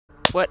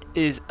What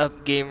is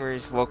up,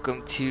 gamers?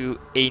 Welcome to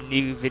a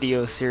new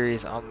video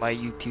series on my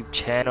YouTube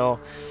channel.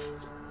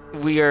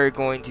 We are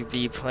going to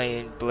be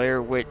playing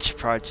Blair Witch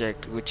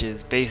Project, which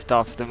is based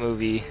off the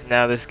movie.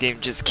 Now this game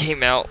just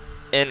came out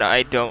and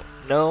I don't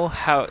know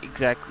how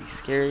exactly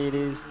scary it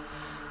is,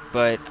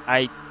 but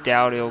I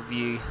doubt it'll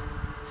be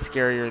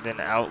scarier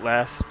than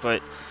Outlast,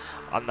 but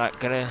I'm not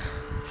gonna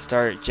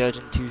start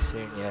judging too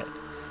soon yet.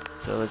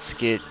 So let's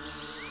get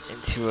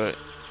into it.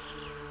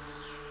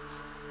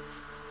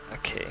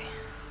 Okay.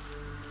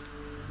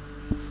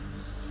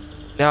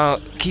 Now,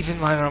 keep in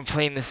mind I'm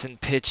playing this in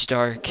pitch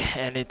dark,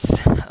 and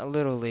it's a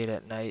little late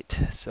at night,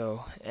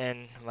 so,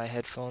 and my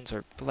headphones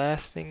are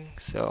blasting,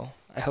 so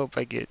I hope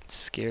I get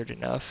scared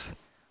enough.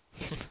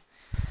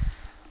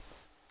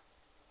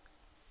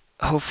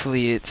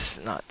 Hopefully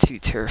it's not too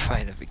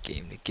terrifying of a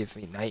game to give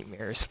me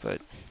nightmares, but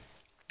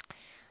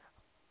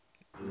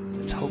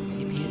let's hope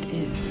maybe it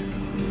is.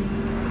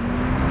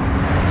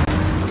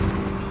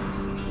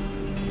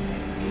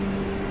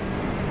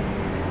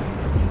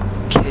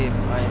 Okay,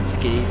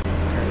 Lionsgate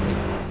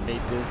apparently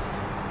made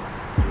this.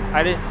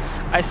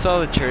 I saw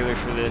the trailer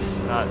for this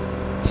not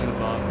too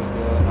long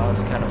ago, and I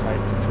was kind of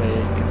hyped to play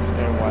it because it's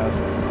been a while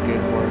since a good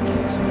horror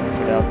game's been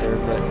put out there,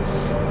 but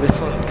this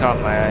one caught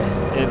my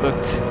eye. It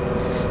looked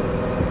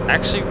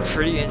actually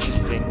pretty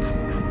interesting.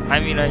 I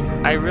mean,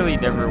 I really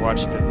never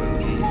watched the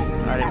movies.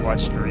 I didn't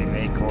watch the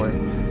remake, or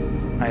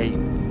I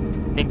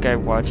think I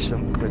watched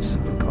some clips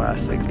of the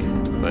classic,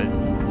 but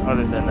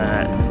other than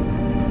that,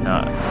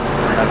 not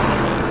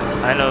having.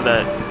 I know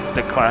that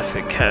the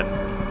classic had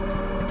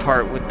a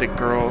part with the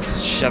girl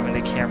shoving the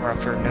camera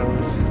up her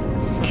nose.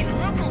 In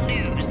local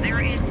news,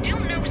 there is still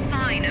no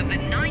sign of the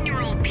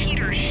 9-year-old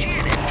Peter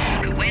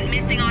Shannon, who went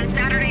missing on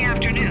Saturday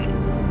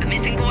afternoon. The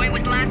missing boy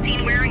was last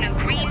seen wearing a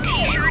green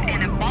t-shirt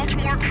and a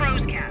Baltimore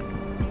Crows cap.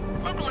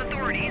 Local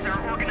authorities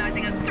are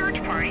organizing a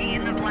search party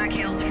in the Black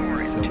Hills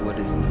Forest. So what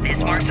is This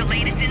marks the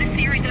latest in a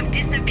series of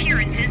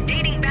disappearances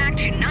dating back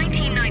to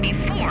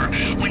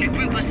 1994, when a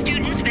group of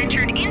students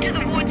ventured into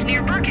the woods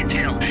near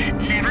Burkittsville,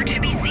 never to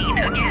be seen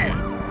again.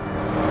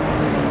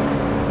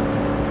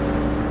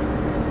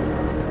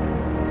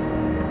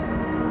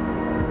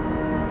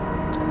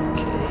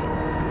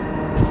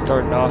 Okay.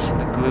 Starting off in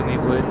the gloomy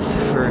woods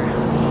for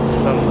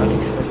some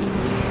unexpected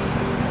reason.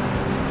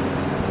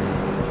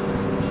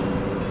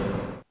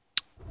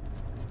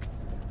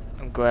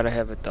 I'm glad I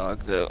have a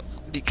dog though,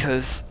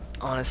 because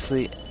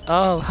honestly,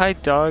 oh, hi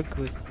dog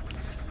with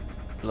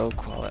low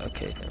quality.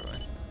 Okay, never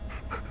mind.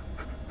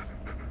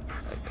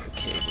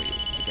 Okay, wait,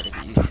 I gotta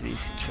get used to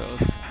these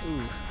controls.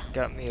 Ooh,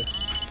 got me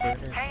a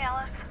burner. Hey,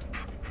 Alice.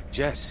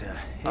 Jess, hey.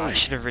 Oh, I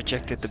should have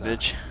rejected the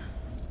bitch.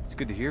 It's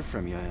good to hear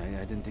from you.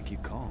 I didn't think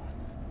you'd call.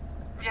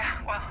 Yeah,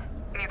 well,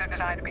 neither did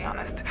I, to be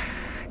honest.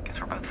 Guess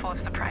we're both full of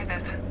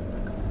surprises.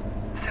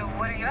 So,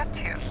 what are you up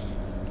to?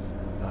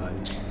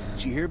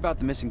 Did you hear about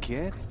the missing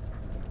kid?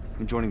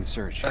 I'm joining the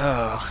search.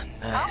 Oh,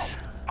 nice.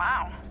 Oh,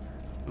 wow.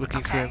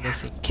 Looking for a Okay.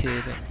 missing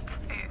kid. You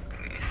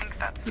think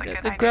that's a You know,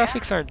 good the idea?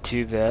 graphics aren't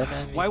too bad.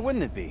 I mean, Why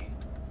wouldn't it be?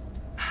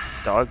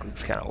 dog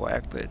looks kind of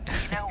whack, but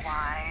No,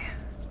 why?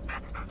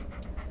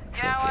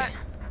 it's You know okay. what?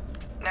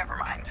 Never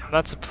mind. I'm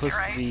not supposed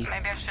You're to right. be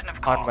Maybe I shouldn't have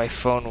on called. my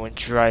phone when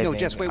driving. No,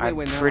 Jess, wait, I'm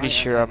no, pretty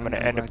sure I'm gonna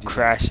end glad up you did.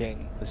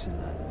 crashing. Listen,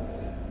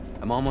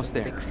 I'm almost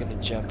there. Something's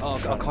gonna jump. I'll in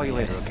front call of you me,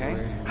 I later, okay?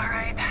 swear. All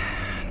right.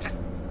 Just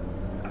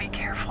be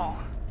careful.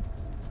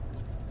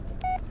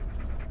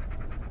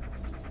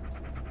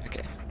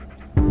 Okay.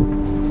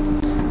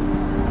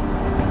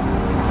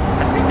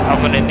 I think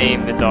I'm gonna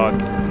name the dog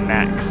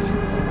Max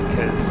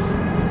because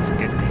it's a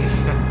good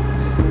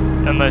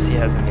name. Unless he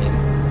has a name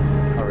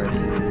already.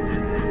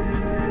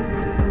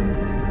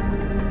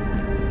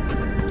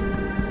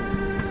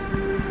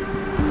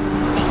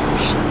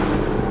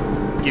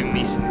 He's giving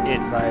me some It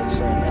vibes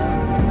right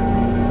now.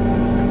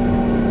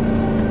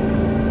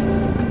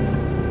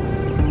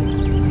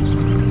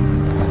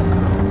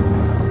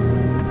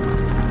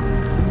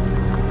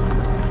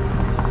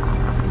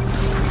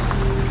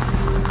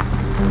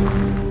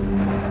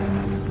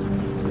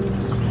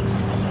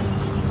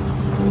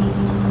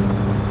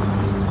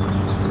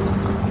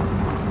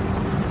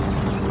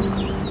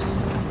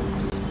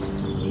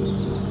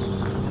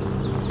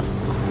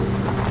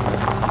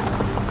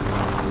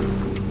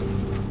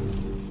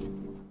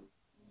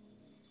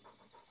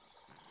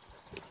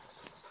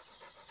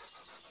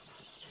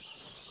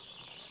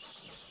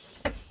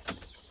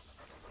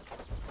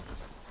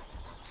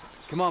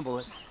 Come on,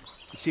 Bullet.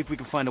 Let's see if we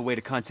can find a way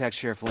to contact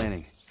Sheriff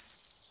Lanning.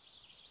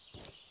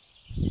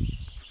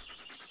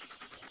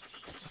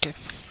 Okay,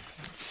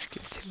 let's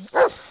get to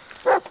it.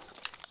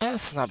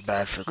 That's not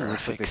bad for I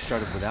think they graphics.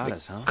 started without The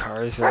us, huh?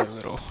 Cars are a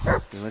little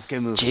Okay, let's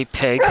get moving.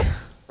 JPEG.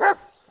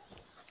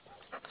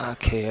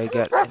 Okay, I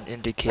got an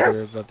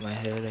indicator above my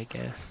head, I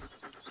guess.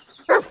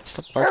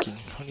 Stop barking.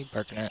 What are you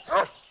barking at?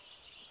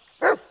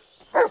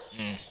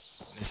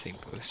 Missing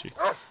poster.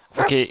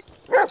 Okay,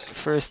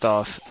 first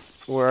off,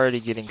 we're already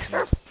getting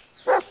some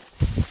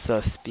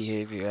sus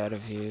behavior out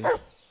of here.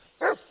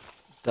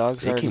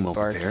 Dog's They already came well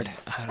barking. prepared.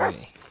 How do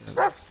we...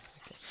 Okay.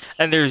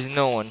 And there's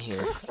no one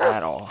here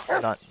at all.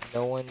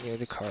 No one near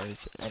the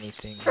cars,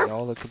 anything. They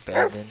all look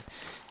abandoned.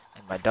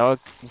 And my dog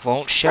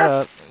won't shut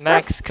up.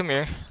 Max, come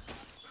here.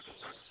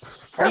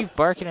 What are you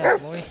barking at,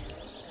 boy?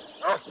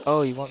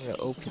 Oh, you want me to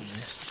open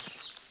this?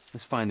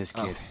 Let's find this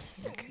kid.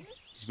 Oh, okay.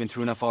 He's been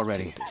through enough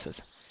already. This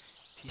says,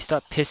 if you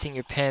stop pissing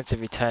your pants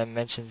every time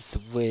mentions the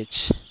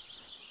witch.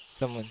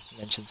 Someone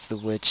mentions the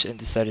witch and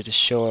decided to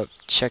show up.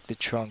 Check the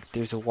trunk.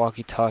 There's a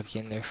walkie-talkie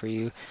in there for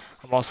you.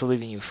 I'm also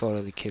leaving you a photo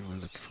of the kid we're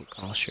looking for.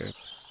 Call Sheriff.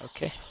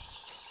 Okay.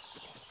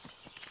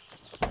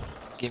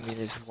 Give me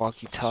this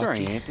walkie-talkie.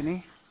 Sorry,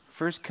 Anthony.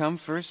 First come,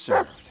 first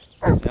served.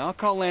 Now I'll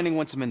call landing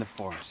once I'm in the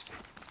forest.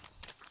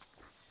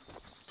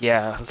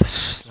 Yeah, let's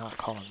just not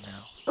call him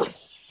now.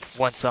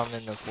 Once I'm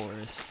in the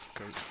forest.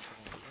 Great.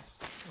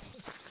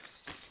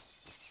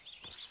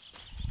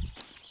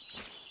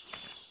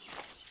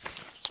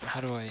 How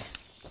do I...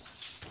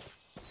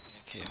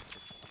 Okay,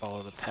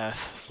 follow the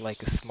path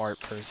like a smart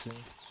person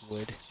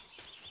would.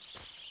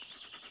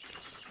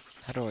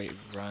 How do I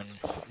run?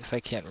 If I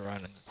can't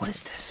run... What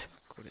is this?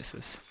 What is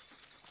this?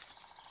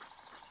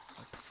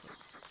 What the fuck?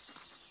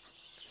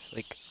 It's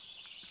like...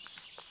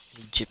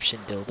 an Egyptian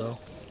dildo.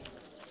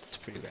 It's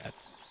pretty rad.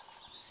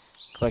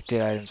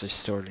 Collected items are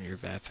stored in your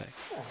backpack.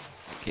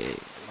 Okay,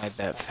 my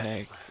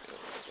backpack.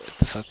 What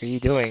the fuck are you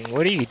doing?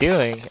 What are you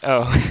doing?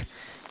 Oh.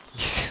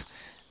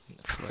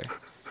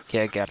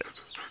 Okay, I got it.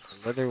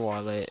 A leather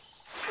wallet,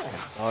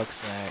 a dog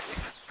snack.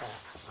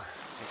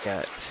 I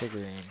got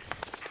figurine.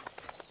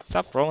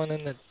 Stop rolling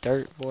in the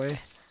dirt, boy.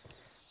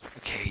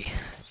 Okay,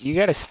 you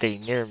gotta stay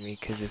near me,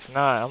 cause if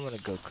not, I'm gonna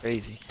go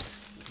crazy.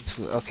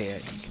 Okay, yeah,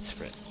 you can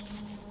spread.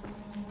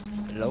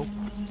 Hello?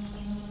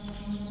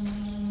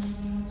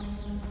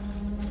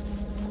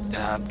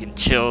 Ah, I'm getting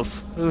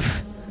chills.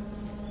 Oof.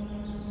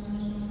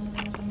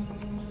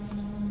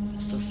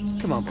 This doesn't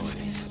Come on, look Bullet.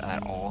 safe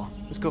at all.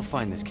 Let's go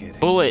find this kid.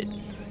 Bullet!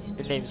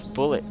 Your name's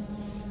Bullet.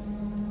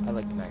 I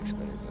like Max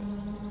better, but...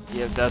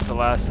 Yeah, that's the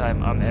last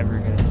time I'm ever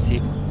gonna see...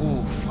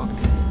 Ooh, fuck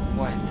that.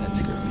 Why did that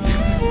scare me?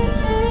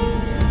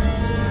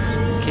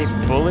 Okay,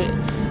 Bullet.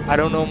 I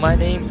don't know my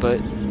name,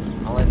 but...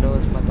 all I know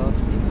is my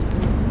dog's name is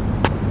Bullet.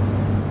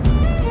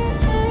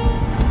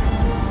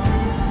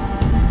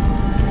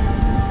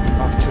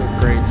 Off to a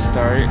great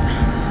start.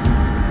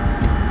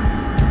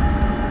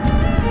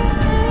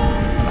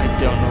 I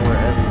don't know where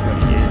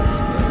everybody is,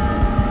 but...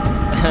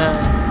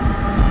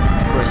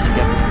 Of course, you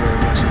got the Blair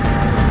Witch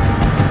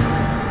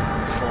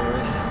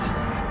forest.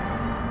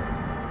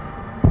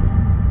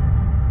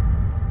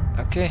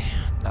 Okay,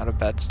 not a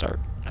bad start.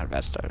 Not a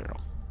bad start at all.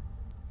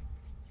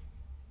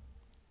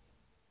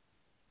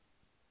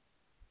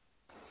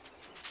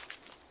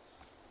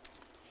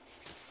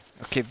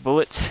 Okay,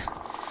 bullets.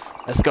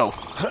 Let's go.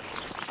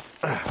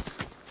 I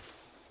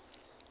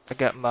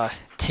got my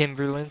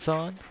Timberlands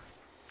on.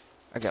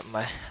 I got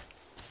my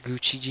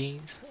Gucci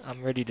jeans.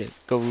 I'm ready to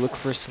go look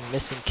for some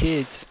missing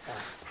kids.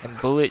 And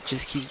Bullet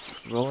just keeps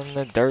rolling in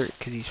the dirt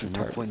because he's There's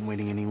no retarded. point in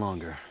waiting any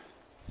longer.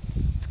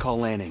 Let's call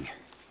landing.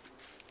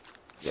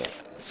 Yeah,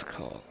 let's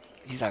call.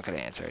 He's not gonna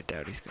answer, I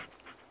doubt he's gonna.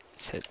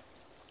 Hit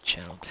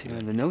channel 2.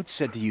 The note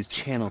said to use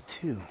channel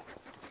 2.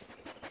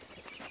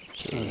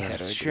 Okay, how do I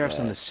The do sheriff's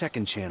that? on the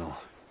second channel.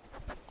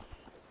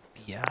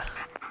 Yeah.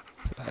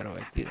 So how do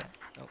I do that?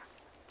 Oh.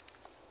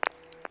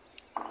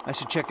 I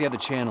should check the other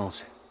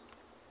channels.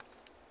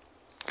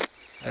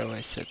 How do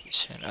I set the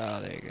channel? Oh,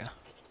 there you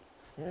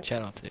go.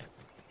 Channel 2.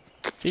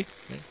 See?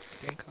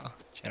 Didn't call.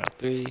 Channel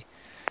 3.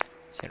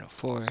 Channel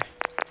 4.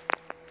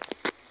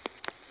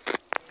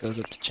 Goes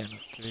up to channel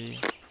 3.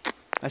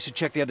 I should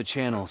check the other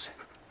channels.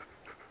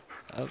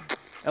 Oh,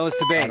 Ellis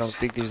to base. I don't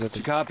think there's Did other.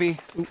 you copy?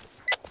 Ooh,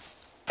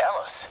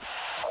 Ellis,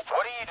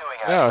 what are you doing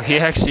out Oh, here?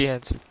 he actually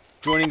answered.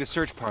 joining the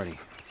search party.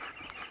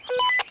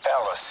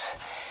 Ellis,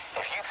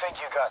 if you think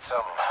you got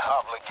some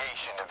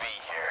obligation to be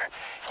here,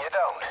 you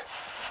don't.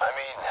 I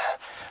mean,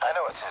 I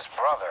know it's his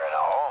brother and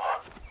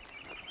all.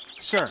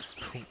 Sir,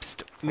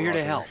 I'm here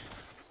to help.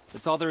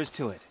 That's all there is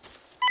to it.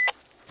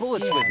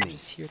 Bullet's Yeah, with I'm me.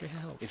 just here to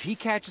help. If he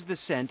catches the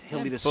scent, he'll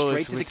Yeah, lead us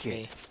Bullet's straight to the with kid.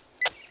 me.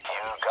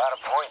 You got a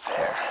point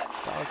there.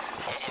 Dog's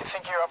gonna You see.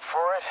 think you're up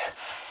for it?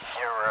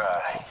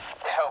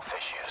 Your health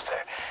issues,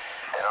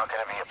 they're not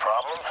gonna be a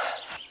problem?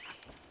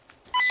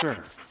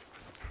 Sir,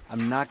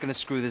 I'm not gonna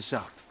screw this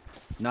up.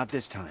 Not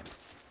this time.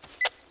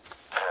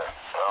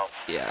 Well,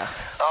 Yeah,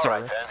 all sir.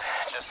 right then.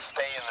 Just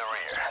stay in the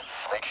rear.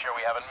 Make sure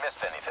we haven't missed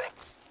anything.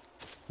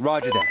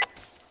 Roger that.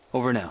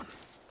 Over and out.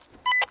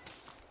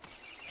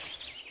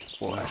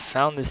 Well, I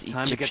found this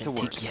Time to get Egyptian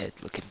to work. tiki head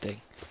looking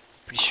thing.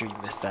 Pretty sure you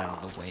missed that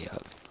on the way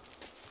up.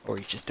 Or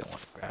you just didn't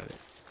want to grab it.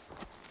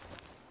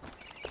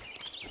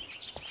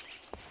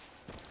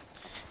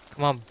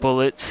 Come on,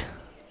 bullets.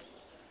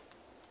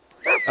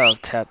 Oh,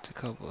 tapped a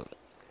couple.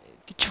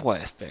 Get your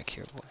ass back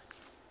here, boy.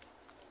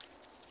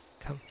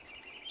 Come.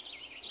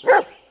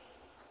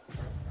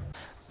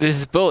 This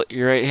is Bullet,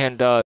 your right-hand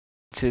dog.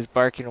 To his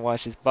barking and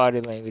watch his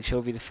body language.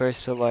 He'll be the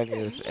first to alarm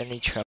you if any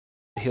trouble.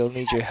 He'll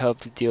need your help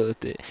to deal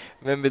with it.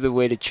 Remember, the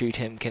way to treat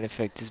him can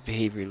affect his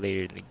behavior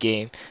later in the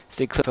game.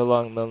 Stay clear how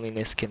long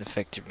loneliness can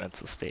affect your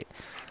mental state.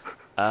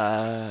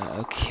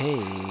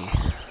 Okay.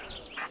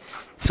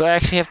 So I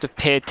actually have to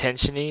pay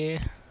attention to you?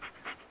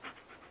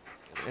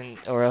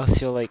 Or else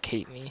you'll, like,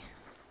 hate me?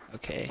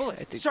 Okay, Bullet,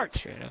 I think search. that's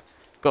fair enough.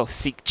 Go,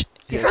 seek.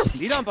 Yeah,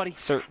 Seek. lead on, buddy.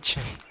 Search.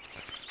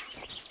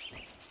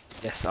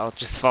 Yes, I'll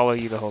just follow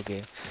you the whole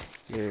game.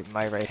 You're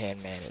my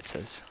right-hand man, it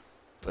says.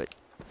 But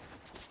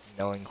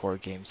knowing horror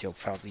games, you'll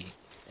probably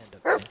end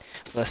up in.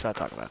 Let's not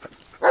talk about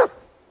that.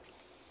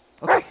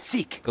 Okay,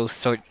 seek. Go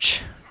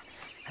search.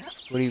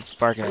 What are you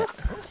barking at?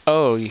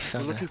 Oh, you We're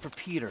found looking that. for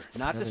Peter,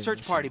 not the Another search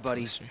missing party,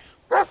 buddy. poster.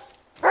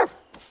 What are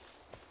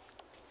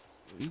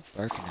you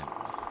barking at,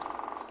 bro?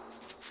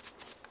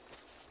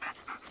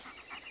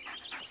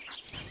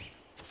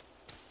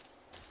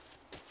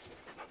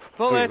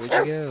 Bullet. Wait,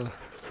 where'd you go?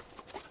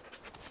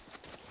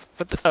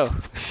 What the? Oh.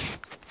 Is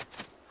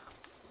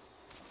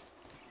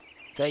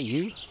that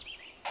you? We're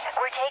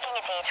taking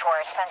a detour.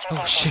 Spencer Oh,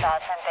 thinks shit. he saw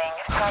something.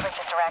 It's probably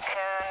just a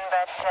raccoon,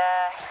 but,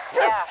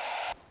 yeah.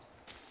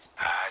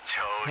 I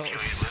told you it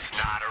was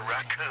not a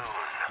raccoon.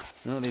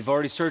 No, they've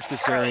already searched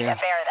this Hurry, area.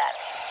 bear that.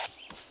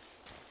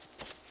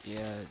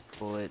 Yeah,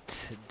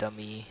 bullet,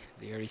 dummy.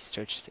 They already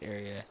searched this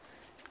area.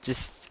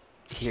 Just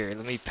here,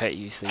 let me pet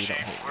you so you don't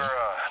hate We're me.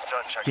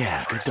 done checking.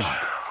 Yeah, the good fridge.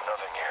 dog.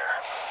 Nothing here.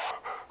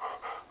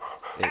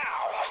 Wait,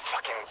 Ow,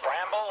 fucking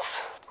brambles.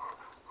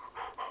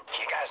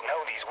 You guys know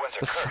these woods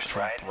the are fuck's cursed, a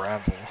right?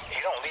 bramble?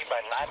 You don't leave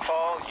by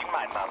nightfall, you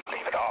might not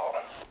leave at all.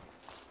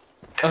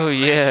 Oh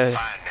yeah.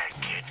 Find that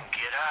kid and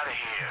get out of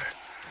here.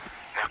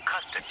 Now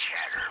cut the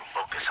chatter and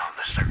focus on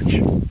the search.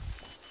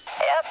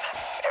 Yep,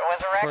 it was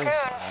a Of course raccoon.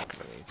 I'm not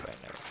gonna leave by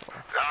nightfall.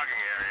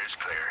 Logging area is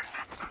clear.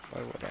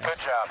 Why would I?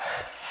 Good job.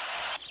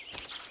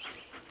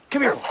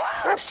 Come here.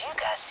 Wow, did you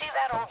guys see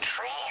that old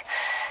tree?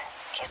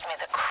 Gives me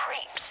the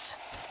creeps.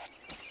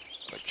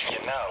 What You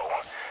tree? know,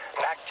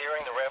 back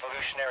during the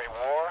Revolutionary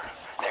War,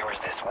 there was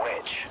this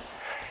witch.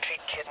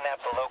 She'd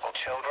kidnap the local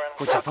children,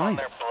 What'd you suck on find?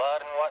 their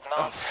blood and whatnot.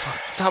 Oh fuck!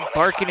 When Stop they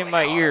barking in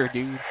my finally ear, caught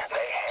her, dude. They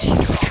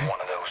Jesus hanged her Christ. on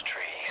one of those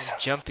trees. I'm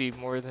jumpy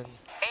more than I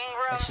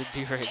Ingram, should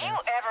be right do you now.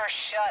 ever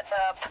shut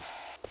up?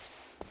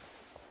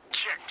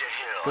 Check the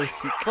hill. Go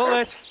seek.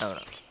 Bullet. Oh no.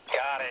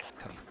 Got it.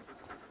 Come.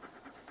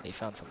 Hey, you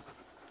found something.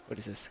 What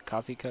is this?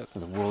 Coffee cup?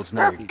 The world's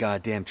not your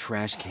goddamn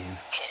trash can. Is it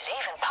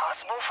even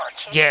possible for a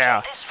kid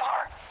Yeah. to get this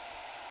far?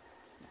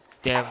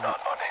 Damn. Not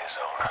on his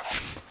own.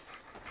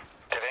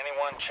 Did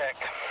anyone check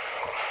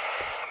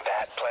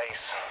that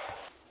place?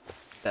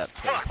 That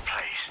place.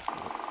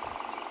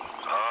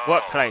 Oh,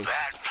 What place?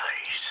 That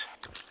place.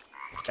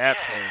 That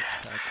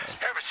place. Okay.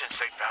 Ever since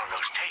they found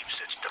those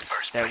tapes, it's the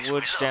first That place we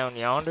woods looked. down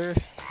yonder?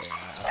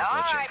 Yeah, I'll All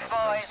go right, check that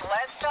place. boys,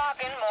 let's talk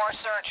and more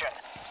searching.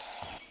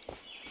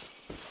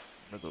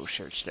 I'm gonna go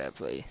search that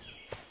place.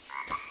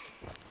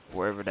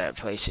 Wherever that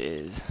place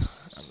is,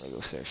 I'm gonna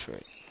go search for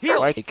it. Heal.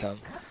 Why'd he come?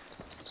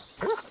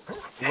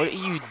 What are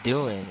you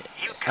doing?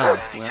 You Oh, got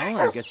anything?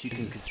 Well, I guess you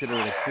can consider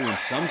it a clue in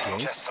some Just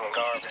case. some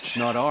garbage. It's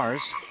not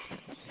ours.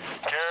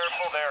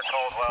 Careful there,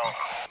 Caldwell.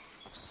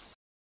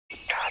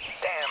 God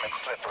damn,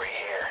 it's slippery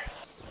here.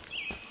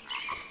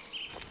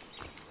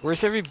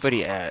 where's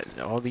everybody at?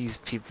 All these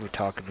people are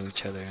talking to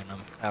each other, and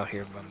I'm out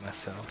here by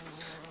myself.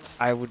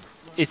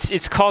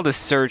 It's called a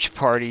search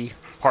party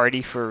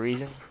for a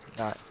reason,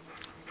 not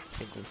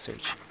single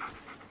search.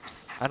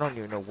 I don't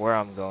even know where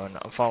I'm going.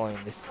 I'm following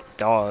this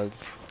dog.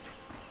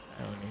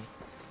 I don't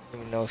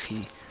even know if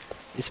he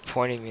is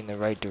pointing me in the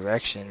right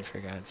direction, for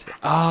God's sake.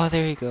 Oh,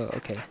 there you go.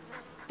 Okay.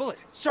 Bullet.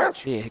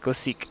 Search. Yeah, go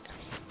seek.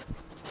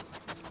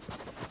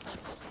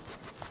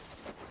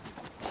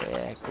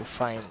 Yeah, go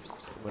find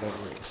whatever.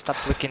 Stop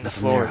licking the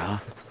Nothing floor. there, huh?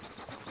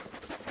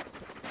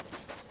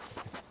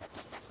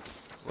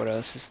 What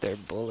else is there?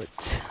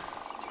 Bullet.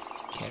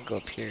 Can't go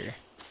up here.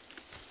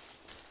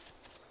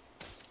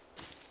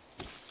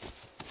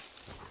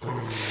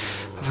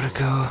 I'm gonna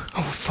go.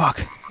 Oh fuck.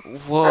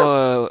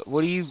 Whoa.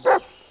 What are you?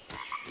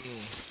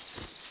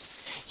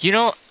 You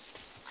know,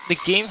 the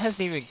game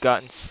hasn't even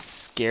gotten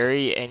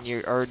scary, and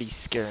you're already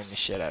scaring the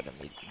shit out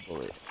of me,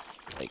 Bullet.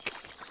 Like,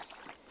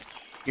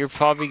 you're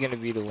probably gonna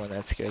be the one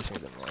that scares me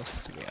the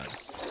most, to be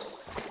honest.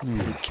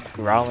 'Cause you keep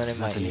growling in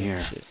my Nothing ear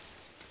and here. shit.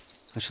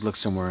 I should look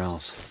somewhere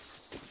else.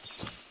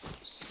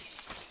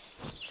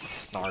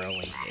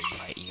 Snarling in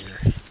my ear.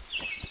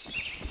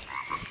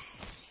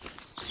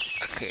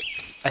 Okay,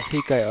 I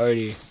think I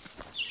already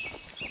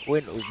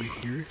went over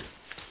here.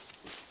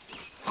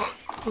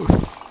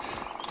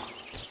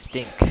 I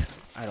think.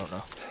 I don't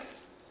know.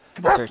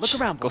 Come on, Search. look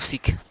around. Go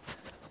seek.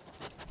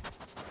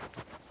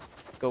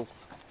 Go.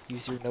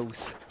 Use your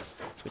nose.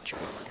 That's what you're.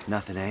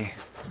 Nothing, eh?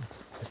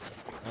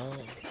 Oh,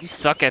 you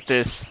suck at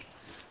this.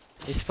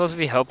 You're supposed to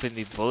be helping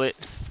me, Bullet.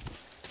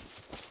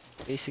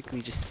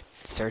 Basically just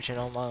searching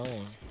on my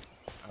own.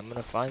 I'm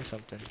gonna find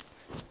something.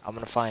 I'm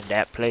gonna find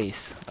that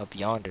place up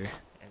yonder,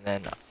 and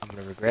then I'm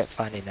gonna regret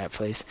finding that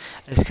place.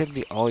 And it's gonna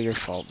be all your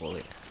fault,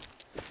 Bullet.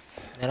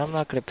 And then I'm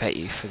not gonna pet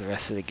you for the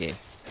rest of the game.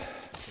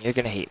 You're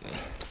gonna hate me.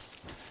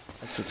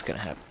 That's what's gonna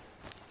happen.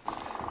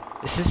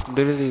 This is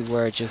literally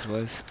where I just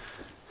was.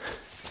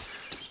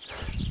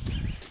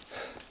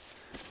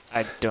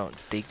 I don't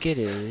think it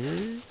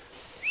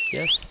is.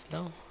 Yes,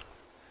 no.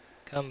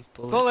 Come,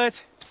 Bullet.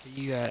 Bullet!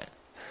 Where you at?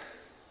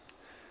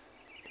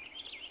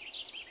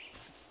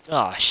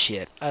 Aw,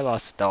 shit. I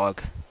lost a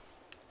dog.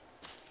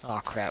 Aw,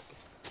 crap.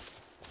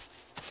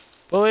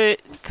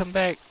 Bullet, come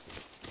back.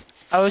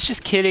 I was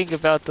just kidding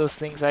about those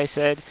things I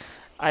said.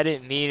 I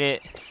didn't mean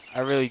it. I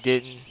really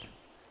didn't.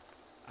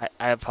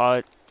 I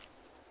apologize.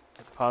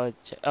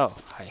 Oh,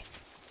 hi.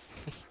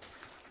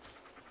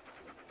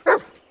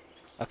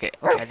 Okay,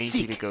 I need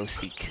you to go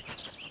seek.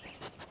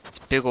 It's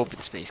big open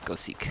space. Go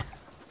seek.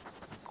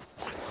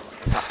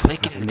 Stop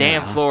licking the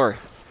damn floor.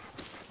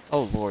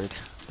 Oh lord,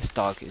 this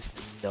dog is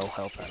no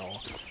help at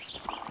all.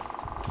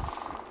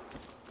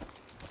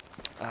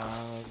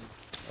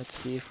 Let's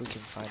see if we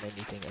can find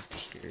anything up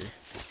here.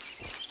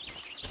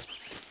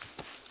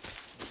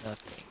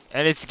 Nothing.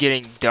 And it's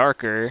getting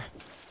darker.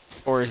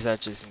 Or is that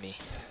just me?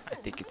 I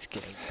think it's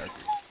getting darker.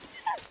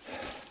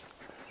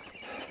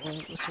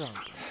 What's wrong?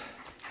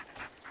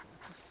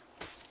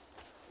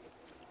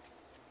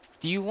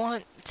 Do you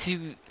want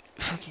to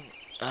fucking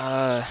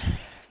there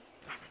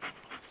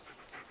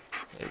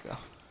you go.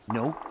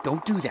 No,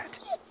 don't do that.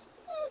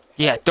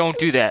 Yeah, don't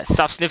do that.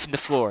 Stop sniffing the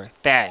floor.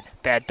 Bad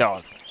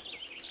dog.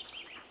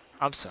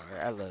 I'm sorry,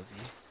 I love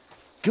you.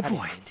 Good I boy.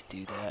 didn't mean to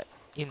do that.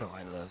 You know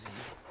I love you.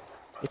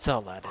 It's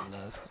all out of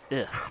love.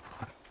 Ugh.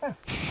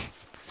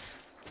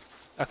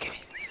 Okay,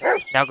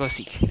 now go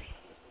seek.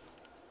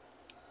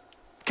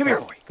 Come here,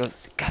 boy. Go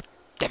seek. God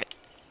damn it.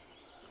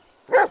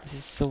 This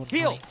is so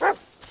Heel. annoying.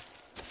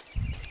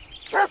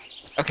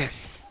 Okay.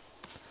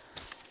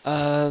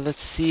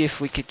 Let's see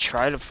if we could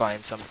try to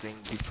find something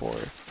before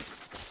the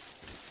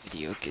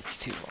video gets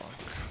too long.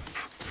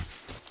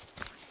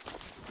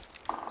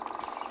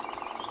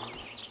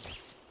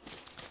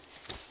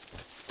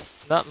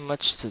 Not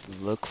much to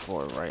look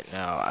for right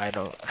now. I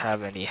don't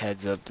have any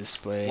heads-up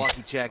display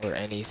Walkie check. or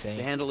anything.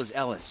 The handle is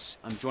Ellis.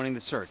 I'm joining the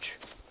search.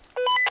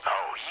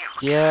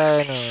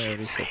 Yeah, I know. I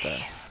already said that.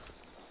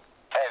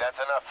 Hey, that's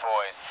enough,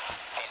 boys.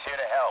 He's here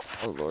to help.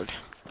 Oh lord.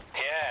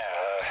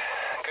 Yeah,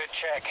 good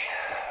check.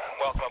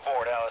 Welcome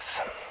aboard, Alice.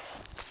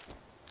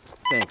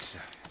 Thanks.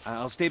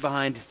 I'll stay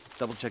behind,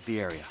 double check the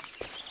area.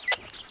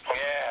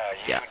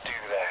 Yeah, you do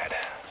that.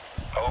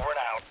 Over and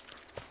out.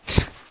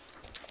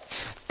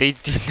 They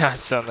do not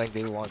sound like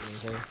they want me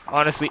here.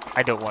 Honestly,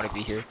 I don't want to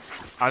be here.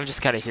 I'm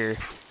just kind of here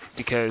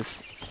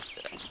because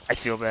I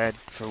feel bad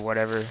for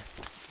whoever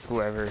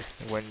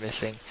went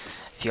missing.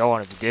 If y'all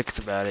want to be dicks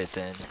about it,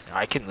 then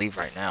I can leave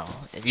right now,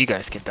 and you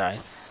guys can die.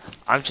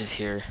 I'm just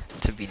here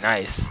to be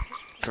nice,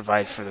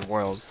 provide for the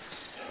world,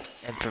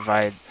 and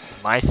provide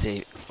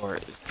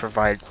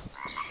provide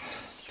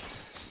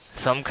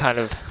some kind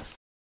of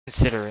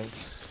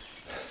considerance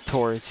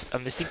towards a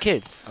missing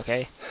kid,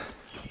 okay?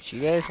 If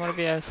you guys want to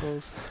be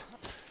assholes,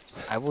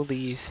 I will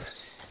leave.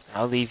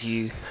 I'll leave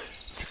you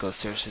to go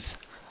search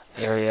this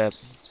area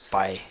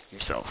by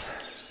yourselves.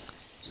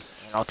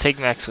 And I'll take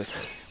Max with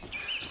me.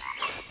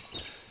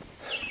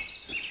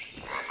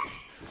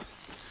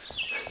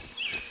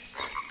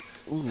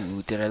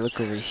 Ooh, did I look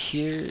over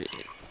here?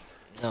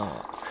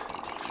 No.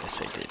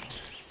 Yes, I did.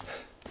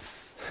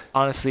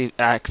 Honestly,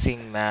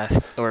 axing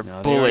math or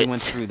No, they already bullet.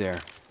 went through there.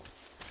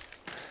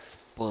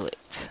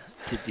 Bullet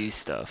to do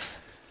stuff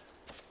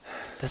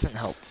doesn't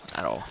help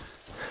at all.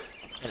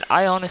 And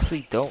I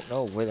honestly don't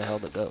know where the hell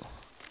to go.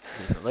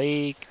 There's a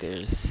lake,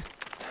 there's...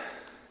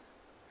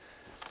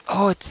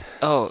 Oh, it's...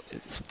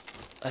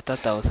 I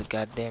thought that was a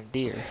goddamn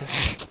deer.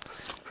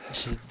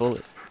 It's just a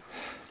bullet.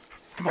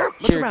 Come on,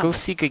 look Here, around. go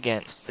seek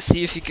again.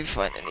 See if you can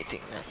find anything,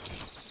 man.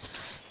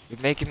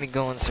 You're making me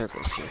go in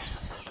circles here.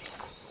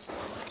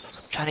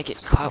 I'm trying to get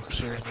clout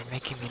here and you're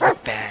making me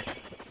look bad.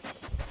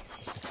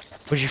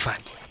 What did you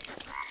find?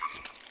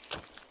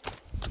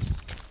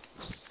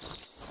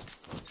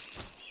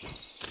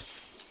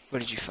 What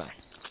did you find?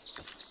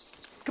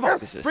 Come on,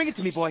 What is this? bring it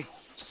to me, boy.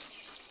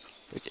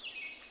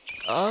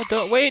 Oh,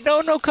 don't wait!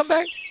 No, come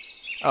back!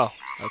 Oh,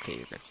 okay,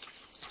 you're good.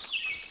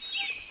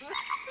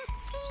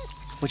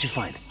 What'd you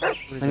find? What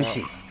is Let me that?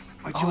 see.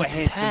 Aren't Oh, you a it's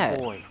his handsome hat.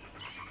 boy?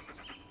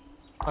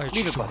 Aren't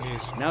Leave you it, so buddy.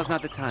 handsome? Now's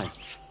not the time.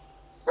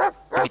 Give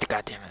me the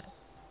goddamn it.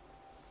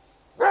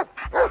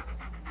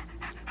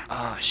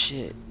 Oh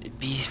shit!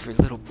 B's for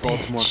little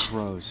Baltimore bitch.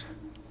 crows.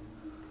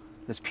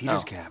 That's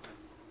Peter's Oh. cap.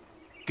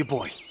 Good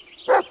boy.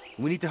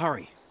 We need to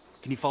hurry.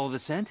 Can you follow the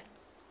scent?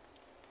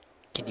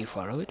 Can you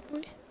follow it,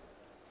 boy?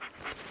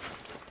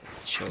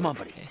 Show Come on, it,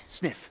 buddy. okay.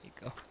 Sniff. Here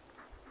you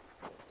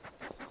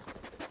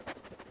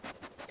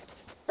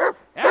go.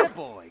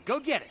 Attaboy. Go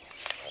get it.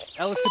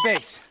 Ellis to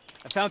base.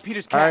 I found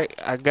Peter's cap. Alright,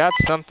 I got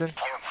something.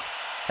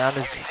 Found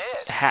his You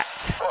did?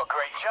 hat. Well,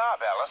 great job,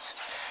 Alice.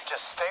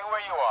 Just stay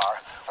where you are.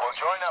 We'll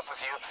join up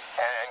with you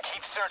and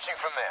keep searching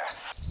from there.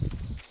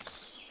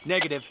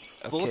 Negative.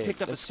 Bullet Okay,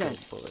 picked up a let's go,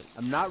 scent. Bullet.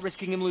 I'm not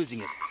risking him losing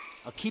it.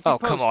 I'll keep you Oh,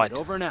 posted. come on.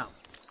 Over and out.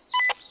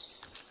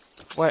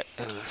 What?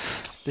 Ugh.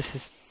 This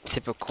is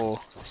typical,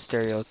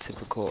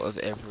 stereotypical of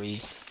every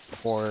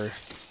horror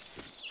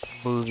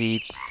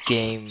movie,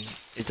 game,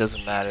 it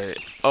doesn't matter.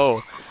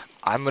 Oh,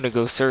 I'm gonna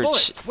go search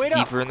Bullet, wait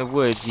up. deeper in the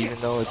woods, even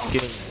though it's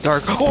getting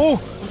dark. Oh!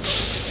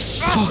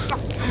 Fuck.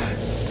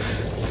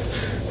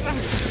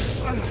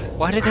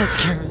 Why did that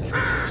scare me so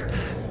much?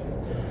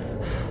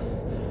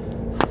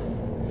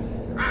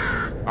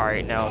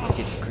 Alright, now it's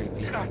getting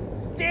creepy. God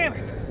damn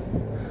it!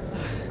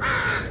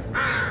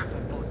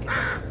 Bullet, get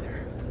back up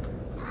there.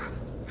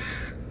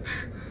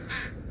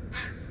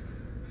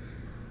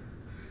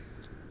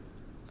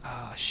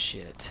 Oh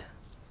shit.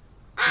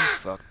 You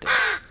fucked up.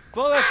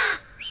 Bullet!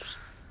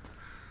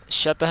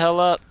 Shut the hell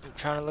up. I'm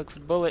trying to look for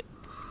the bullet.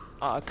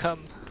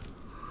 Come.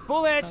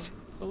 Bullet!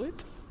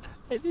 Bullet?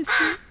 I miss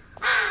you.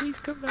 Please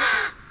come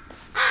back.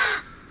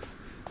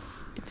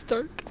 It's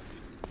dark.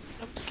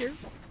 I'm scared.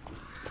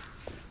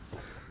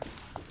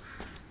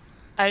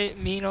 I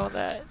didn't mean all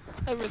that.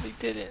 I really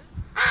didn't.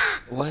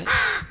 What?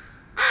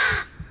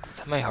 Is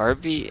that my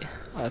heartbeat?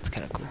 Oh, that's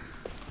kind of cool.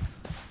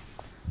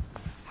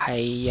 Hi,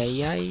 yi,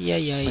 yi, yi,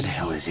 yi. Where the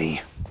hell is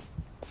he?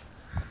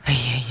 Hi,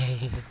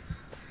 yi, yi.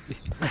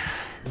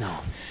 No,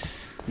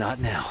 not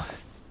now.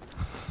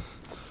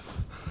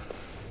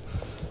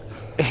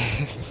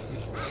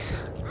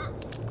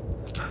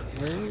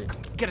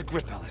 Get a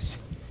grip, Ellis.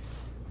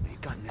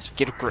 You've gotten this far.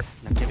 Get a grip.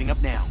 Not giving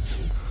up now.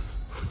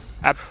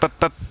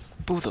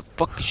 Who the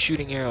fuck is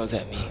shooting arrows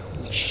at me?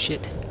 Holy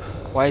shit.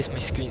 Why is my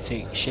screen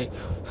saying shit?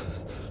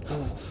 Oh,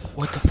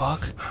 what the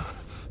fuck?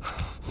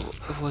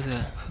 What was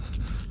that?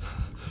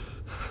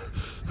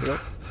 Yep.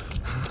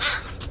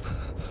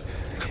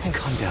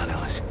 Calm down,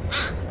 Ellis.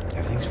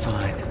 Everything's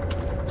fine.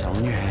 It's all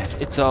in your head.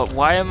 It's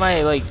why am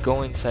I like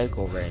going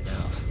psycho right now?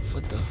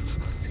 What the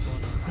fuck is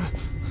going on?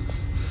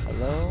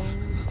 Hello?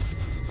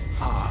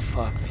 Ah,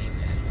 fuck me,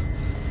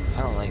 man.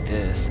 I don't like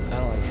this. I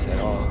don't like this at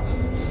all.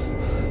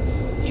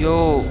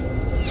 Yo!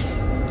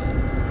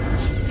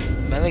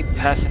 Am I like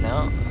passing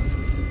out?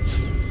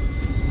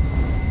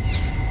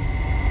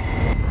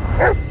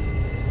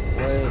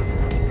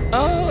 What?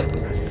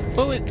 Oh!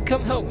 Bullet,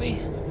 come help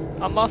me.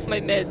 I'm off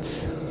my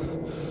meds.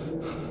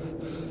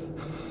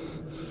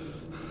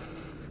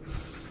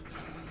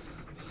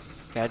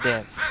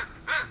 Goddamn.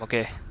 I'm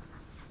okay.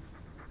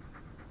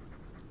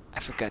 I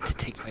forgot to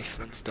take my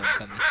Flintstone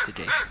gummies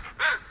today.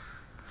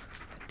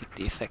 I think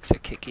the effects are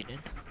kicking in.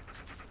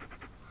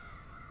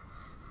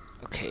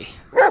 Okay.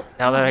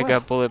 Now that I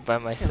got Bullet by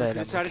my side,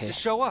 I'm decided okay. to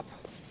show up.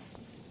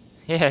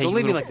 Yeah, Don't you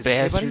leave me little like this, okay,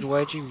 bastard. buddy?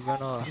 Why'd you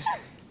run off?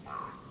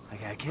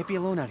 I can't be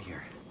alone out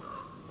here.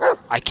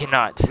 I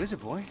cannot. What is it,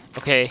 boy?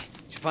 Okay.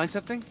 Did you find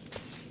something?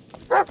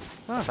 Oh,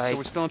 If so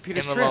we're still on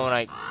Peter's am trip.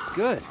 alone,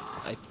 Good.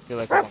 I feel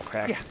like I'm on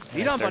crack. Yeah, and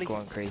lead I on, start buddy.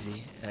 going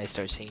crazy, and I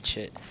start seeing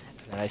shit,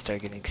 and then I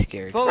start getting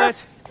scared.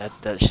 Bullet!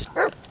 That shit.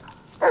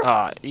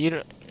 You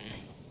don't.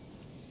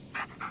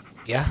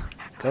 Yeah,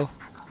 go.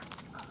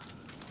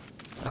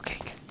 Okay.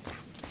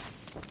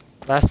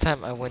 Last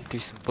time I went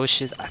through some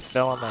bushes, I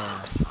fell on my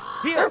ass.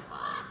 Here!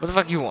 What the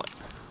fuck you want?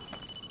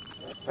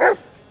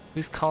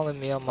 Who's calling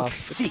me on my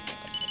Seek.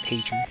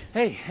 pager?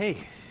 Hey.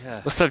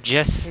 What's up,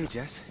 Jess? Hey,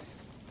 Jess.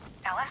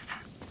 Ellis,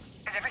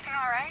 is everything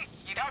all right?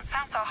 You don't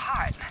sound so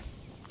hot.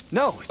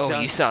 No, it's Oh,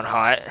 you sound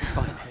hot.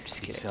 fine. I'm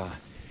just It's kidding.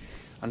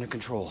 under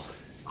control.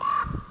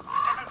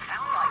 Doesn't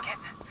sound like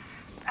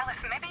it. Ellis,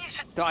 maybe you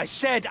should. No, I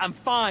said I'm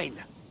fine.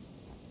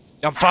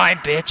 I'm fine,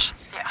 bitch.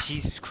 Yeah.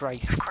 Jesus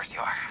Christ. Of course you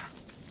are.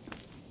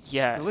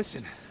 Yeah. Now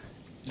listen,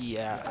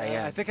 Yeah, I I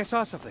am. think I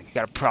saw something.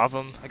 Got a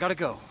problem? I gotta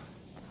go.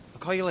 I'll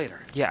call you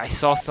later. Yeah, I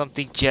saw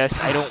something, Jess.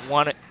 I don't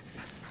want to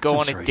go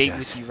I'm on a sorry, date Jess.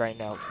 with you right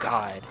now.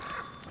 God.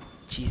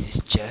 Jesus,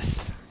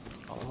 Jess.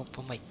 All up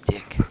on my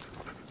dick.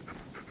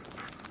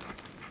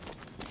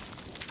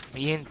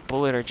 Me and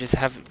Bullet are just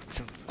having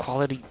some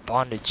quality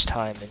bondage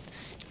time, and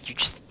you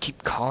just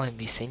keep calling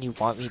me saying you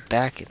want me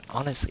back, and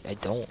honestly, I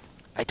don't.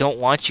 I don't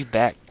want you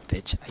back,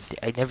 bitch.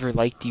 I never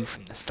liked you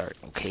from the start,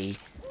 okay?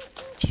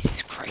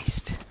 Jesus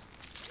Christ.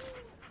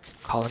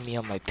 Calling me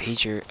on my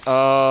pager.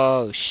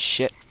 Oh,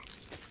 shit.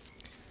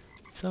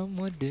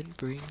 Someone didn't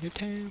bring the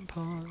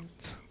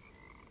tampons.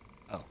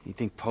 Oh. You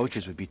think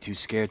poachers would be too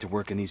scared to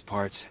work in these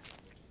parts?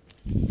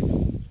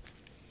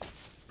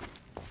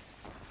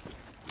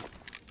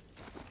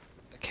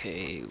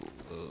 Okay,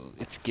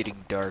 it's getting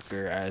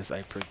darker as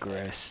I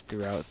progress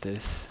throughout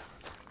this.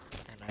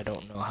 And I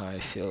don't know how I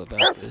feel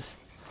about this.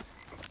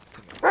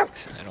 Come here,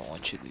 Max. I don't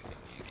want you leaving me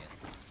again.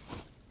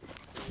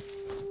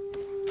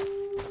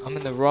 I'm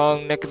in the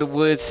wrong neck of the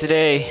woods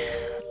today.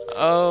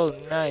 Oh,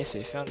 nice.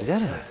 I found Is a that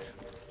tent.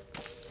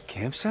 a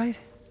campsite?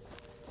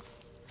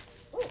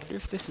 I wonder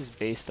if this is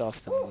based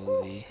off the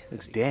movie.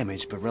 Looks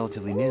damaged, but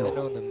relatively I new.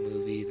 know in the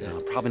movie that No,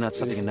 probably not it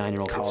something was a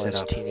 9-year-old could set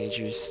college up.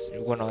 teenagers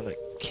went on a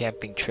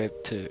camping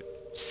trip to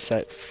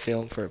set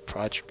film for a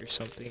project or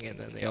something, and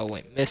then they all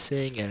went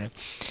missing, and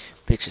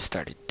bitches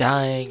started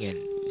dying, and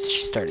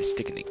she started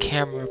sticking the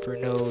camera up her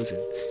nose, and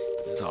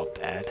it was all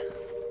bad.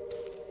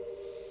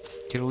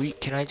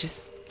 Can I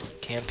just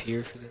camp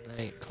here for the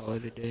night, call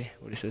it a day?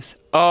 What is this?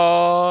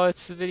 Oh,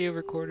 it's the video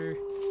recorder.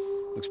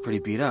 Looks pretty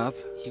beat up,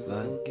 You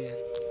but go again.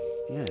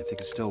 yeah, I think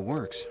it still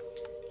works.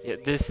 Yeah,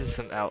 this is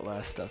some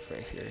Outlast stuff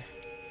right here.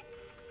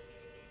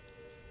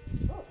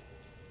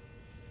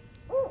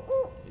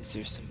 Is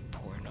there some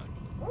porn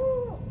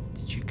on?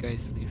 Did you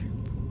guys leave?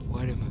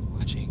 What am I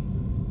watching?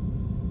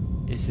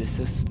 Is this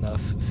a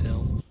snuff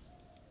film?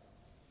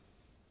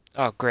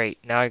 Oh great!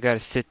 Now I gotta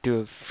sit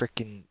through a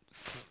freaking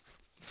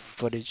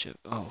footage of.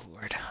 Oh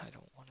lord, I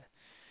don't want to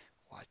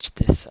watch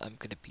this. I'm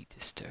gonna be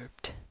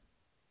disturbed.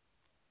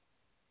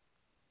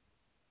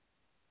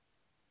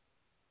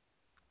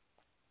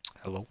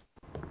 Hello?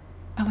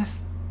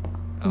 Ellis,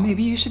 Oh.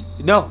 maybe you should...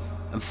 No,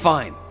 I'm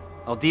fine.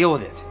 I'll deal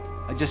with it.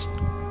 I just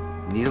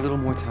need a little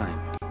more time.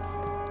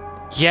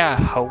 Yeah,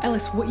 ho.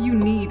 Ellis, what you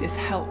need is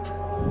help.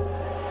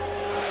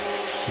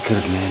 I could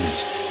have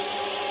managed.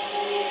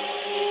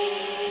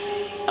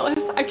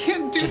 Ellis, I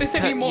can't do Just this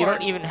cut. anymore. You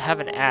don't even have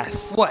an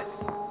ass. What?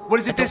 What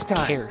is it I this don't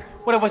time? care.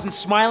 What, I wasn't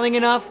smiling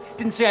enough?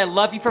 Didn't say I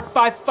love you for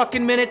 5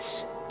 fucking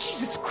minutes?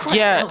 Jesus Christ,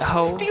 Yeah, Ellis.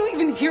 ho. Do you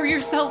even hear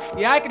yourself?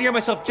 Yeah, I can hear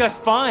myself just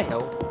fine.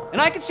 No. And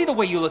I can see the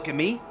way you look at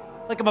me.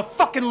 Like I'm a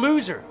fucking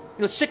loser.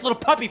 You're a sick little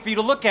puppy for you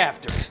to look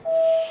after.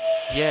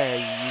 Yeah,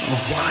 you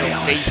why, have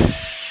no Ellis?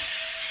 face.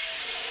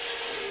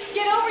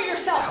 Get over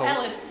yourself, Ho.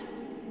 Ellis.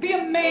 Be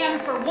a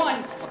man for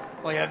once.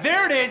 Oh yeah,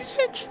 there it is.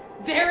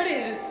 There it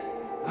is.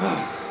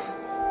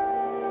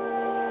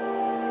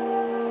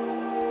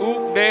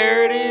 Oop,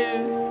 there it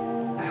is.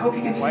 I hope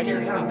you can Why figure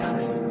do it you out, make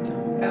Ellis.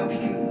 I hope you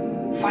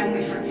can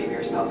finally forgive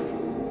yourself.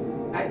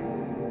 I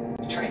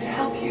tried to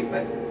help you,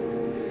 but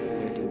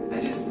I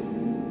just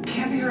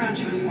can't be around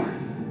you anymore.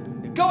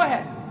 Go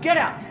ahead, get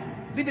out.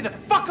 Leave me the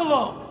fuck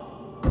alone.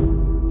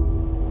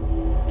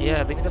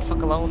 Yeah, leave me the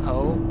fuck alone,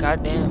 ho.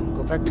 Goddamn.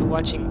 Go back to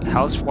watching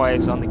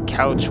Housewives on the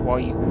couch while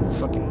you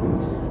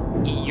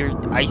fucking eat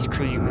your ice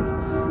cream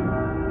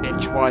and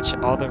binge watch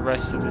all the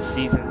rest of the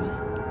season.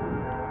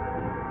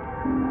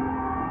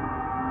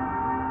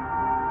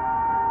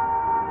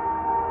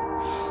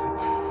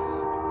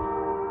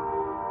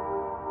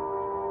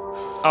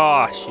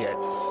 Oh shit.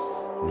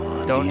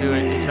 Don't do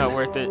it. It's not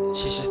worth it.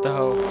 She's just a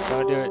hoe.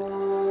 Don't do it.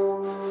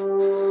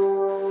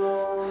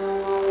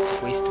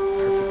 Just waste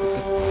perfectly good.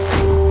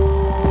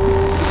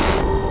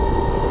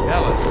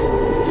 Ellis,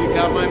 you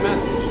got my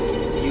message.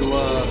 You,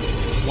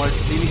 wanted to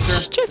see me, sir?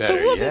 She's just a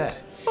Better woman. yet,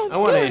 Oh, I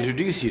want to God.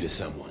 introduce you to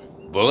someone.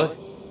 Bullet,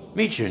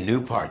 meet your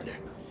new partner.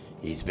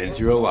 He's been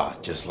through a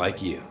lot, just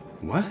like you.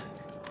 What?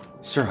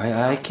 Sir,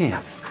 I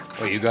can't.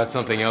 Oh, you got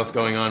something else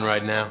going on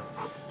right now?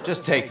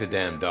 Just take the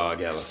damn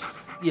dog, Ellis.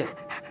 Yeah,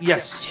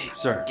 yes,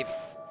 sir. Give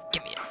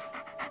me it.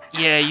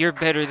 Yeah, you're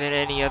better than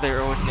any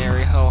other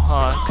ordinary hoe,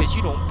 huh? Cause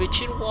you don't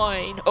bitch and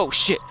whine. Oh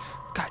shit.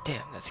 God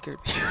damn, that scared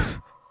me.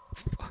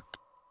 Fuck.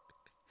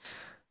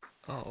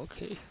 Oh,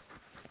 okay.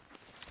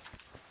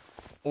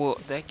 Well,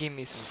 that gave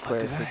me some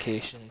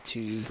clarification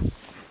to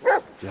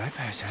Did I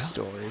pass out?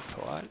 story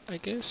plot, I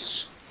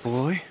guess.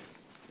 Boy?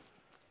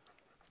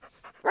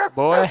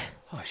 Boy.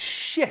 Oh,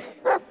 shit.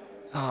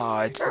 Oh,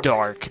 it's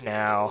dark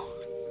now.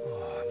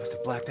 Oh, I must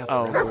have blacked out for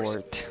Oh, hours.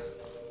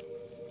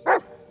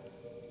 Lord.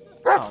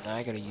 Oh, now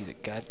I gotta use a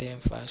goddamn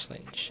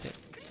flashlight and shit.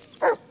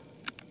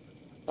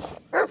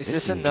 Is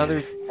this thing another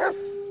again. I know,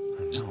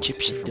 it's a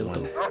Egyptian different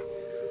dildo? one.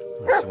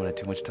 Unless someone had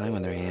too much time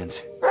on their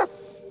hands.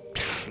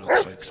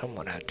 Looks like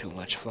someone had too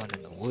much fun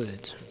in the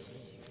woods.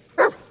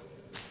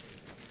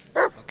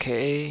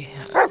 Okay.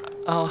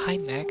 Oh, hi,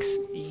 Max.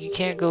 You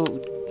can't go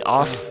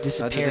off How did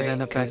disappearing. it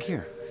end up back 'cause-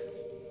 here?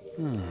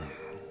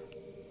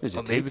 There's a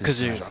Oh, maybe tape because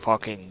there's inside. a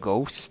fucking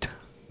ghost.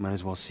 Might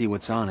as well see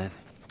what's on it.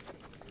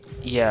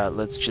 Yeah,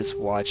 let's just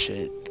watch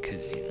it,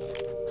 because, you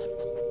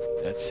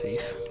know, that's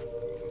safe.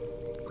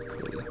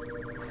 Clue.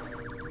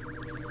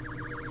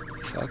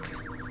 Fuck.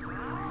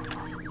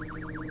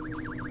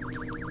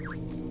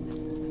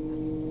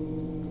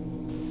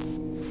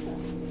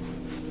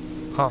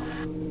 Huh.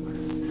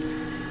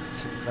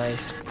 Some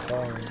nice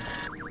porn.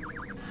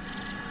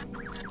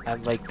 I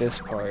like this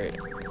part.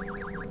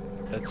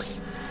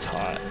 It's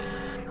hot.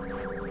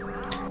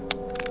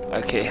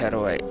 Okay, how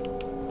do I...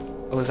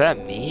 Oh, is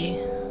that me?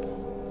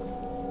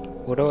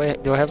 What do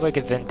I have like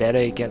a vendetta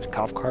against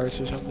cop cars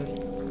or something?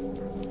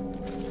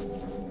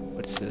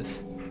 What's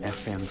this?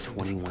 FM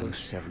Something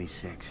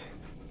 2176.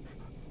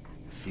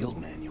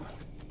 Field manual.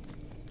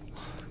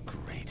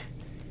 Great.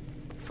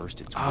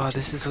 First it's Oh, witches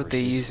this and is what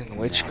they curses, use in and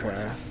now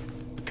witchcraft.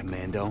 what?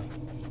 Commando.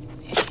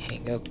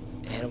 Hang up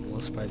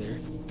animals by their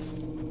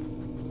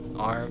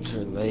arms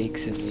or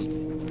legs and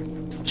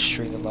they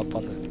string them up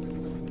on the...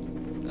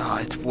 Oh,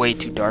 it's way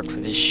too dark for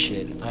this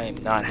shit. I am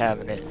not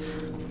having it.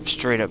 I'm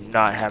straight up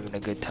not having a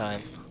good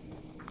time.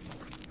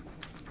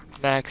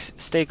 Max,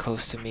 stay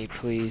close to me,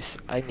 please.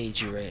 I need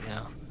you right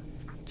now.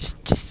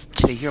 Just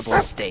stay here, boy.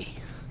 Stay.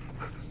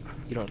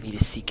 You don't need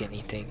to seek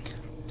anything.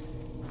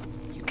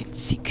 You can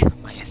seek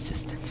my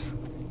assistance.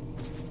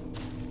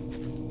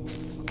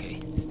 Okay,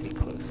 stay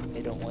close. I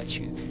don't want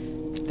you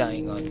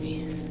dying on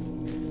me.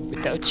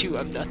 Without you,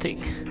 I'm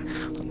nothing.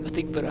 I'm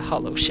nothing but a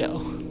hollow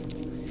shell.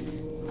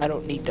 I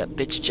don't need that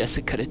bitch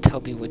Jessica to tell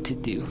me what to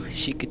do.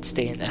 She could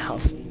stay in the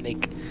house and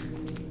make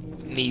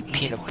me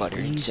peanut butter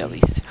and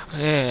jelly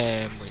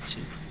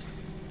sandwiches.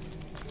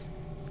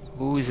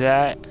 Who's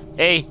that?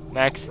 Hey,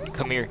 Max,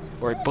 come here.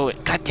 Or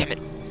Bullet. God damn it.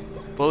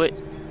 Bullet,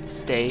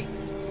 stay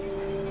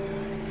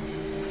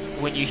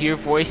when you hear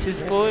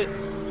voices, Bullet,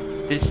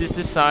 this is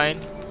the sign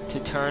to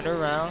turn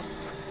around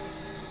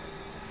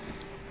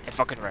and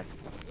fucking run.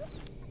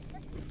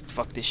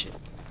 Fuck this shit.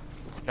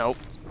 Nope.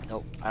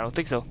 Nope. I don't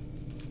think so.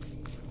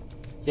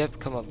 Yep,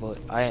 come on, Bullet.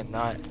 I am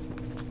not.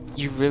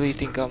 You really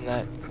think I'm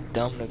that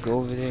dumb to go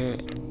over there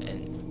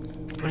and...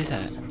 What is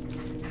that?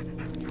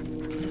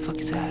 What the fuck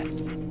is that?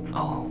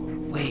 Oh,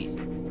 wait.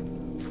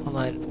 Hold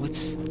on.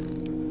 What's...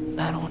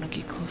 I don't want to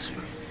get closer.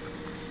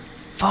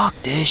 Fuck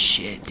this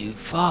shit, dude.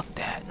 Fuck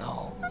that.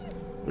 No.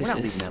 What is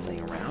this? We're not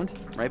leaving that laying around.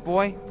 Right,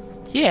 boy?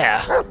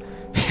 Yeah.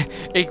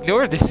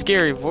 Ignore the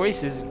scary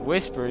voices and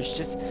whispers.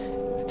 Just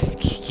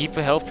keep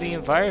a healthy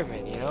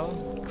environment, you know?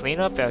 Clean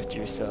up after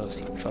yourselves,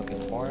 you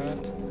fucking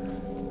morons.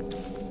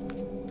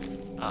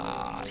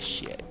 Ah,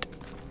 shit.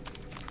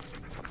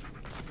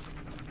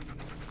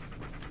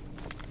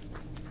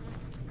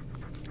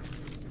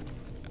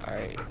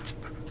 Alright.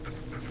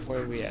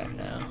 Where are we at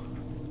now?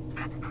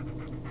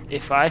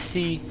 If I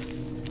see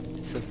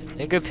some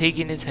nigga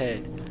peeking his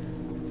head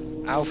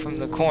out from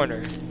the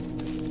corner,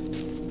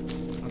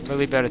 I'm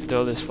really better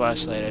throw this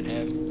flashlight at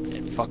him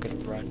and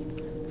fucking run.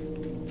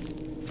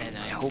 And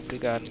I hope to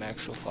God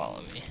Max will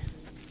follow me.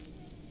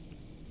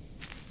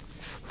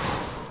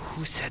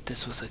 Who said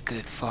this was a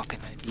good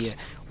fucking idea?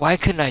 Why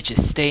couldn't I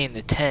just stay in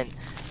the tent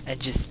and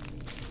just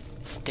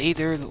stay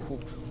there the whole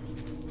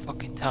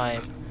fucking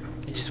time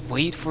and just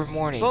wait for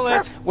morning?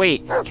 Bullet!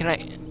 Wait, can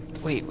I...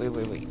 Wait.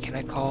 Can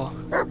I call...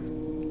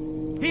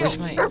 Where's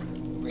my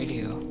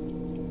radio?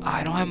 Oh,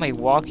 I don't have my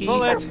walkie.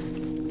 Bullet!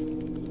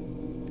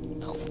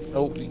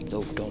 Nope,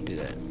 don't do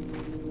that.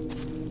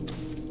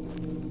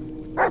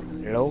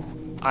 Hello?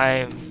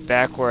 I'm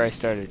back where I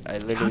started. I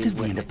literally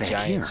went in a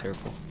giant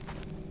circle.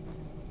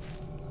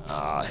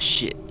 Ah,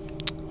 shit.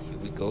 Here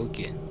we go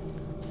again.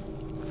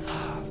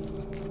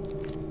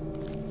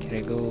 Can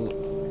I go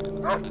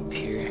up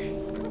here?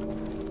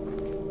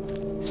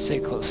 Stay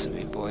close to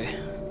me, boy.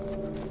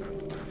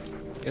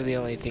 You're the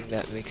only thing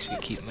that makes me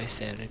keep my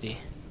sanity.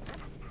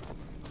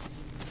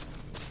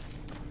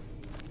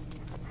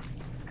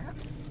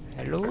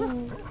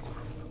 Hello?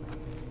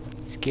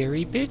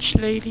 Scary bitch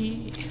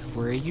lady,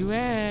 where are you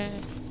at?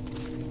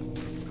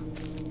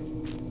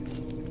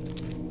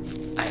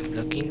 I'm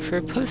looking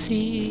for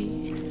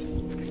pussy.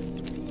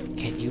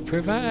 Can you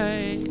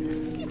provide?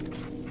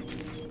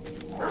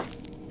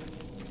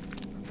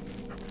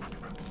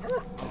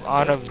 I'm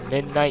on a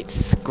midnight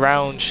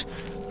scrounge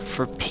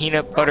for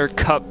peanut butter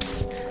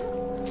cups.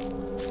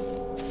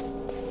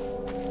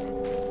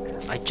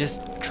 I'm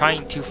just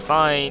trying to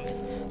find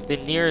the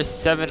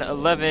nearest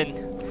 7-Eleven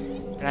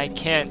and I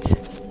can't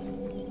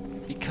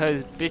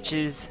because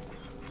bitches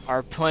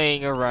are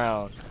playing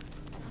around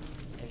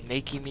and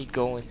making me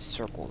go in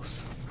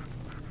circles.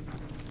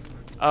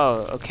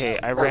 Oh, okay,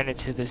 I ran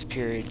into this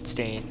period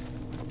stain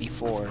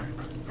before.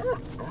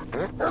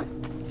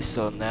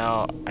 So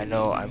now I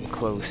know I'm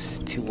close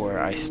to where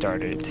I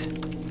started.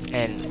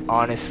 And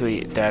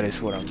honestly, that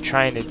is what I'm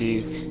trying to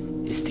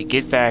do, is to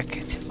get back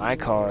to my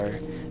car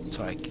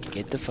so I can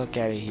get the fuck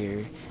out of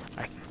here.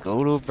 I can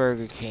go to a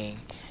Burger King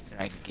and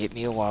I can get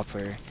me a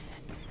Whopper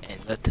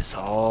and let this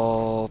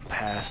all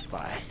pass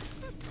by.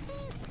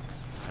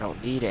 I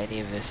don't need any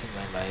of this in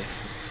my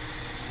life.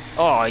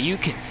 Oh, you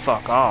can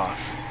fuck off.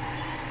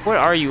 What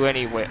are you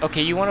anyway?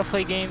 Okay, you want to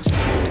play games?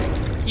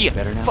 Yeah,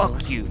 better now,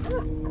 fuck you.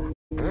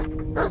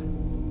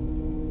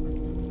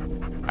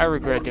 I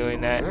regret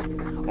doing that.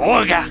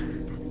 Olga!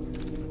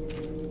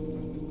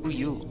 Who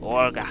you?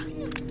 Olga.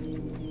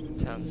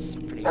 Sounds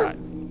pretty hot.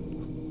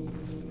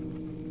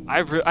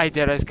 I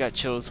deadass got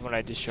chills when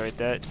I destroyed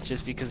that,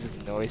 just because of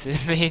the noise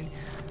it made.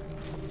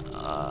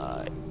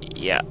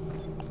 Yeah.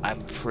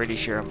 I'm pretty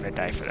sure I'm gonna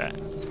die for that.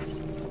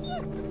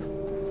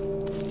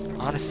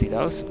 Honestly,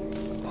 that was some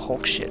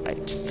Hulk shit. I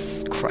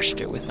just crushed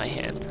it with my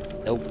hand.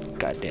 No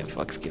goddamn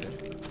fucks given.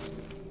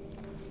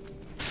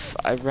 If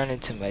I run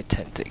into my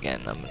tent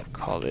again, I'm gonna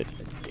call it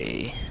a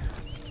day.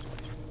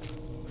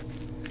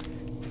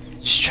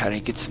 Just try to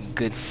get some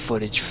good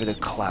footage for the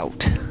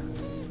clout.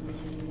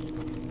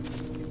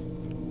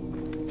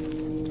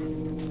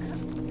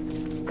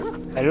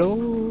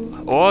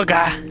 Hello?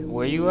 Olga!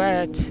 Where you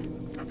at?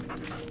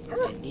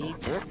 I need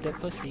the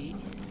pussy.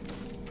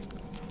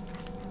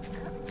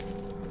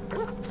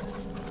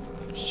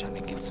 I'm just trying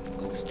to get some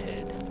ghost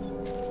head.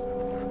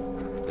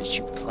 What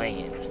you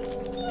playing?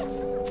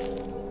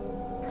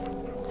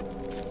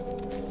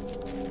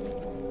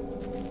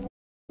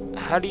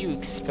 How do you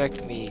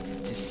expect me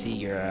to see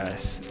your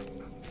ass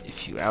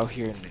if you out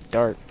here in the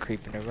dark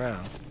creeping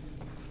around?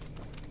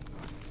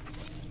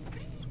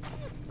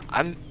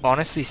 I'm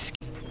honestly scared,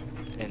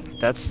 and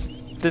that's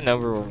the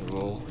number one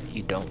rule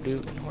you don't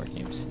do in horror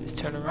games, is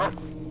turn around.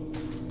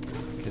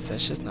 Because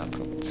that's just not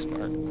fucking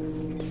smart.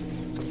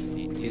 It's something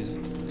you do,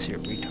 it's your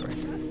retard.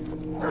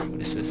 What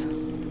is this?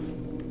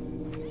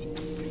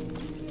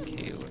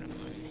 Okay, what am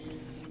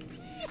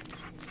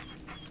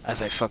I?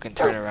 As I fucking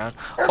turn around.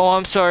 Oh,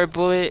 I'm sorry,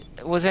 Bullet.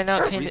 Was I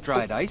not paying?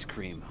 Freeze-dried ice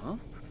cream, huh?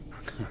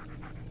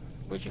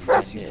 Where'd you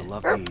find Jess used to it?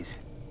 love these.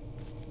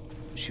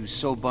 She was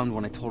so bummed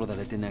when I told her that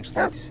I didn't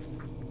actually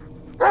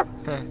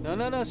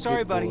No, sorry,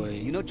 Good buddy. boy.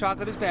 You know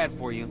chocolate is bad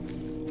for you.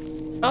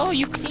 Oh,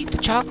 you can eat the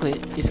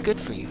chocolate. It's good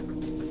for you.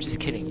 I'm just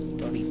kidding.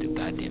 Don't eat the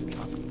goddamn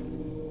chocolate.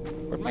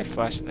 Where'd my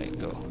flashlight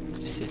go? I'm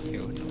just sitting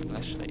here with no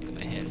flashlight in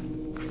my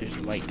hand. There's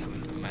a light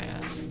coming from my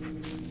ass.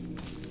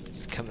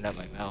 It's coming out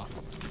my mouth.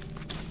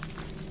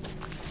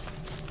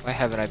 Why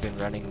haven't I been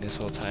running this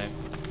whole time?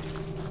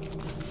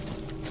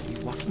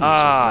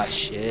 Ah,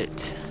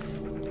 shit.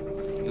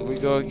 Here we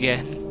go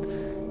again.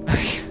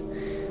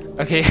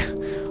 Okay,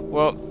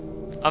 well,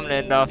 I'm gonna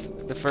end off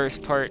the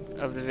first part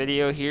of the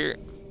video here,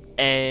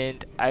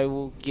 and I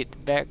will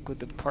get back with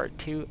the part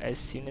 2 as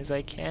soon as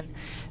I can.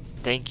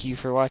 Thank you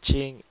for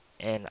watching,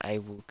 and I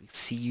will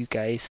see you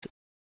guys